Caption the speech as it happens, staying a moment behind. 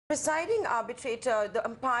Presiding arbitrator, the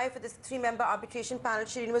umpire for this three-member arbitration panel,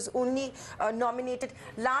 Shireen, was only nominated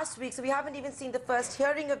last week, so we haven't even seen the first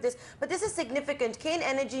hearing of this. But this is significant. Cairn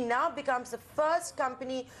Energy now becomes the first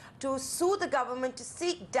company to sue the government to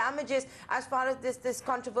seek damages as far as this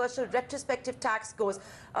controversial retrospective tax goes.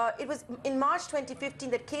 It was in March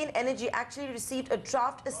 2015 that Cairn Energy actually received a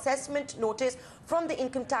draft assessment notice from the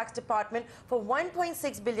Income Tax Department for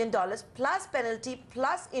 $1.6 billion plus penalty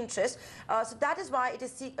plus interest. So that is why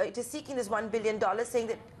it is seeking this $1 billion, saying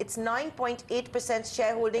that its 9.8%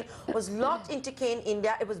 shareholding was locked into Cairn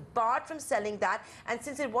India. It was barred from selling that, and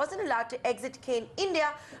since it wasn't allowed to exit Cairn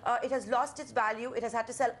India, it has lost its value. It has had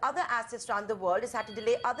to sell other assets around the world. It's had to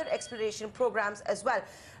delay other exploration programs as well.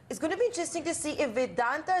 It's going to be interesting to see if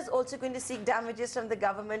Vedanta is also going to seek damages from the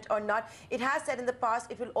government or not. It has said in the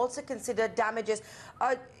past it will also consider damages.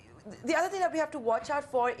 The other thing that we have to watch out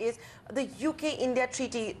for is the UK-India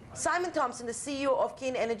treaty. Simon Thompson, the CEO of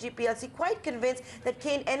Cairn Energy PLC, quite convinced that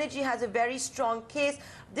Cairn Energy has a very strong case.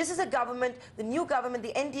 This is a government, the new government,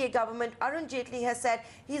 the NDA government. Arun Jaitley has said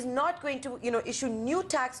he's not going to, issue new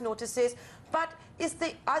tax notices. But is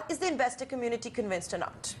the investor community convinced or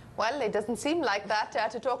not? Well, it doesn't seem like that.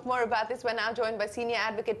 To talk more about this, we're now joined by senior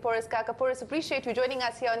advocate Porus Kaka. Porus, appreciate you joining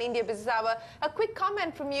us here on India Business Hour. A quick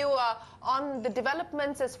comment from you on the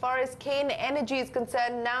developments as far as Cairn Energy is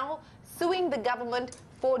concerned, now suing the government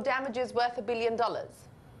for damages worth $1 billion.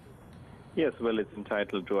 Yes, well, it's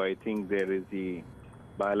entitled to. I think there is the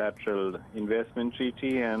bilateral investment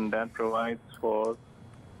treaty, and that provides for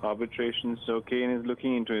arbitration. So Cairn is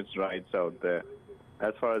looking into its rights out there.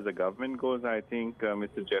 As far as the government goes, I think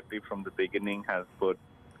Mr. Jaitley from the beginning has put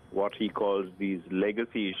what he calls these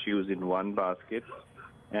legacy issues in one basket.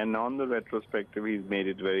 And on the retrospective, he's made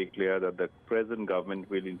it very clear that the present government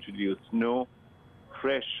will introduce no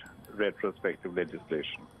fresh retrospective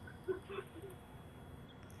legislation.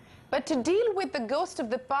 But to deal with the ghost of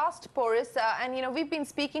the past, Porus, and we've been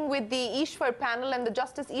speaking with the Ishwar panel, and the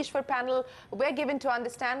Justice Ishwar panel, we're given to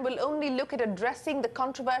understand, will only look at addressing the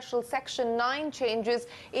controversial Section 9 changes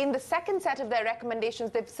in the second set of their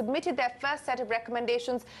recommendations. They've submitted their first set of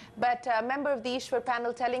recommendations, but a member of the Ishwar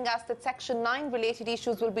panel telling us that Section 9 related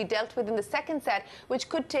issues will be dealt with in the second set, which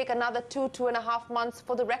could take another 2.5 months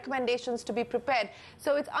for the recommendations to be prepared.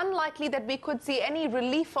 So it's unlikely that we could see any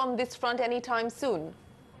relief on this front anytime soon.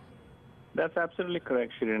 That's absolutely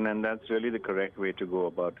correct, Shireen, and that's really the correct way to go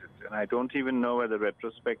about it. And I don't even know whether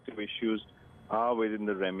retrospective issues are within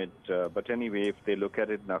the remit, but anyway, if they look at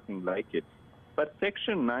it, nothing like it. But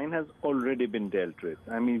Section 9 has already been dealt with.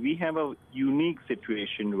 I mean, we have a unique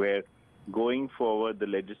situation where going forward, the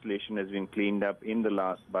legislation has been cleaned up in the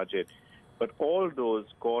last budget. But all those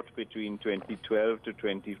caught between 2012 to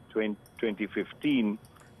 2015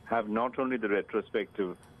 have not only the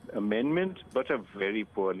retrospective amendment, but a very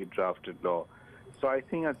poorly drafted law. So I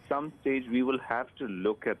think at some stage we will have to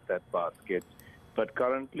look at that basket. But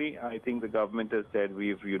currently, I think the government has said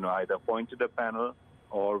we've either appointed a panel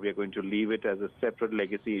or we're going to leave it as a separate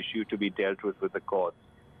legacy issue to be dealt with the courts.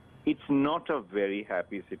 It's not a very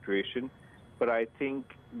happy situation, but I think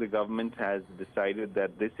the government has decided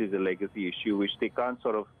that this is a legacy issue which they can't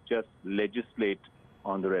sort of just legislate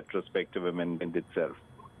on the retrospective amendment itself.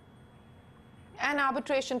 And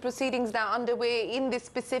arbitration proceedings now underway in this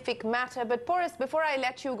specific matter. But Porus, before I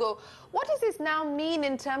let you go, what does this now mean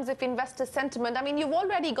in terms of investor sentiment? I mean, you've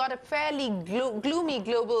already got a fairly gloomy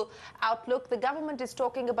global outlook. The government is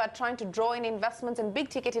talking about trying to draw in investments and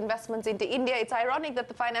big-ticket investments into India. It's ironic that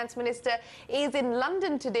the Finance Minister is in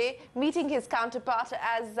London today meeting his counterpart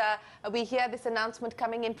as we hear this announcement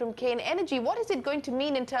coming in from Cairn Energy. What is it going to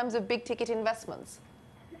mean in terms of big-ticket investments?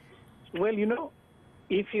 Well,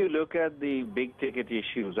 if you look at the big-ticket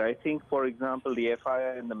issues, I think, for example, the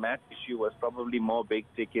FII and the MAT issue was probably more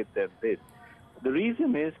big-ticket than this. The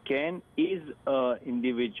reason is Cairn is an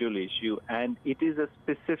individual issue, and it is a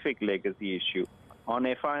specific legacy issue. On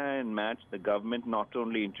FII and MAT, the government not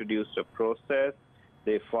only introduced a process,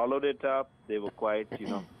 they followed it up, they were quite,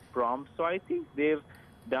 prompt. So I think they've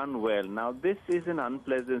done well. Now, this is an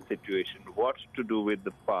unpleasant situation. What to do with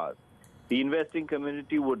the past? The investing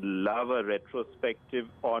community would love a retrospective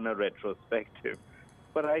on a retrospective.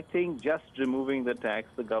 But I think just removing the tax,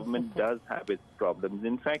 the government does have its problems.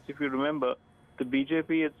 In fact, if you remember, the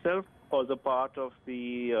BJP itself was a part of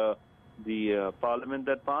the parliament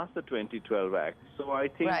that passed the 2012 Act. So I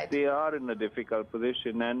think they are in a difficult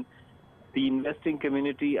position. And the investing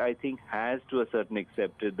community, I think, has to a certain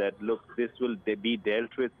accepted that, look, this will be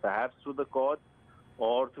dealt with perhaps through the courts,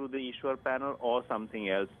 or through the Ishwar panel, or something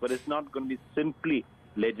else. But it's not going to be simply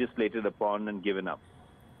legislated upon and given up.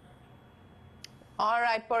 All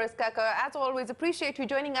right, Boris Kaka, as always, appreciate you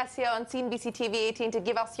joining us here on CNBC TV 18 to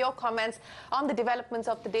give us your comments on the developments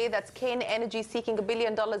of the day. That's Cairn Energy seeking $1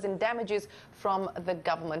 billion in damages from the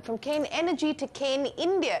government. From Cairn Energy to Cairn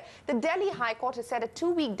India, the Delhi High Court has set a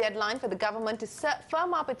 2-week deadline for the government to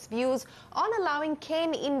firm up its views on allowing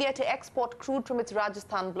Cairn India to export crude from its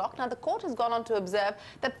Rajasthan block. Now, the court has gone on to observe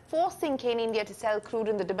that forcing Cairn India to sell crude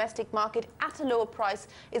in the domestic market at a lower price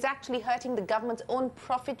is actually hurting the government's own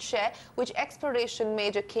profit share, which exploration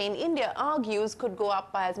major Cairn India argues could go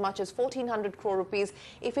up by as much as 1,400 crore rupees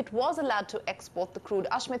if it was allowed to export the crude.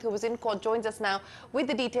 Ashmit, who was in court, joins us now with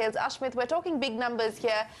the details. Ashmit, we're talking big numbers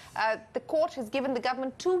here. The court has given the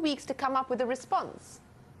government 2 weeks to come up with a response.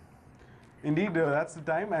 Indeed, that's the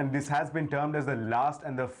time, and this has been termed as the last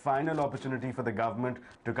and the final opportunity for the government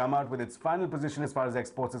to come out with its final position as far as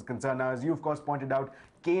exports is concerned. Now, as you of course pointed out,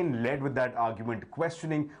 Cairn led with that argument,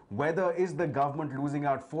 questioning whether is the government losing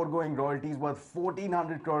out foregoing royalties worth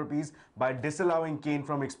 1,400 crore rupees by disallowing Cairn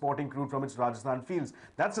from exporting crude from its Rajasthan fields.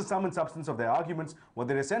 That's the sum and substance of their arguments. What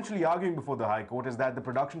they're essentially arguing before the High Court is that the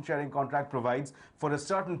production sharing contract provides for a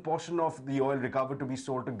certain portion of the oil recovered to be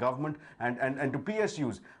sold to government and to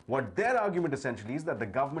PSUs. What their argument essentially is that the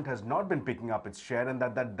government has not been picking up its share and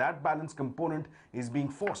that balance component is being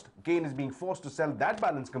forced. Cairn is being forced to sell that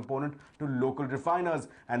balance component to local refiners.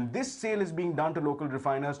 And this sale is being done to local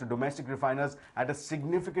refiners, to domestic refiners, at a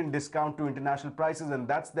significant discount to international prices. And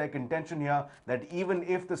that's their contention here, that even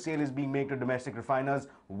if the sale is being made to domestic refiners,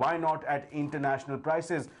 why not at international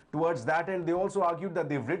prices? Towards that end, they also argued that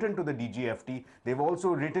they've written to the DGFT. They've also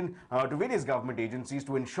written to various government agencies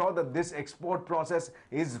to ensure that this export process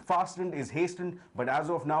is fastened, is hastened. But as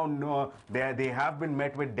of now, no, they have been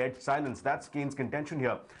met with dead silence. That's Cairn's contention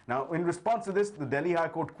here. Now, in response to this, the Delhi High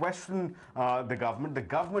Court questioned the government. The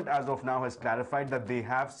government, as of now, has clarified that they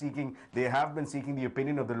have been seeking the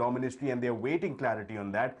opinion of the Law Ministry, and they're waiting clarity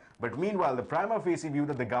on that. But meanwhile, the prima facie view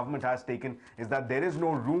that the government has taken is that there is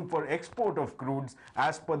no room for export of crudes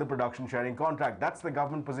as per the production sharing contract. That's the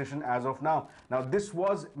government position as of now. Now, this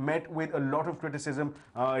was met with a lot of criticism.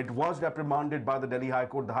 It was reprimanded by the Delhi High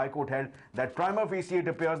Court. The High Court held that prima facie it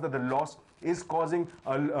appears that the loss is causing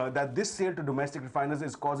that this sale to domestic refiners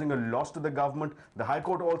is causing a loss to the government. The High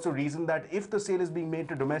Court also reasoned that if the sale is being made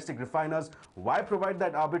to domestic refiners, why provide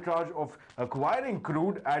that arbitrage of acquiring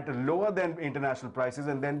crude at lower than international prices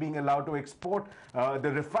and then being allowed to export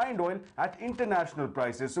the refined oil at international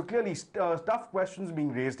prices? So clearly tough questions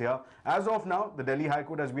being raised here. As of now, the Delhi High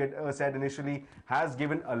Court, as we had said initially, has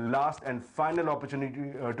given a last and final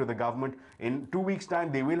opportunity to the government. In 2 weeks'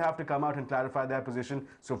 time, they will have to come out and clarify their position.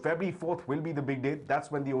 So February 4th will be the big day. That's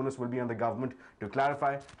when the onus will be on the government to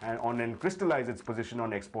clarify and crystallize its position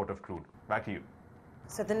on export of crude. Back to you.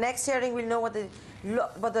 So the next hearing, we'll know what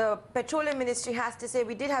the Petroleum Ministry has to say.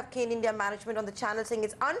 We did have Cairn India management on the channel saying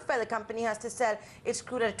it's unfair the company has to sell its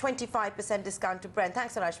crude at a 25% discount to Brent.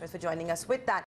 Thanks, Ashmit, for joining us with that.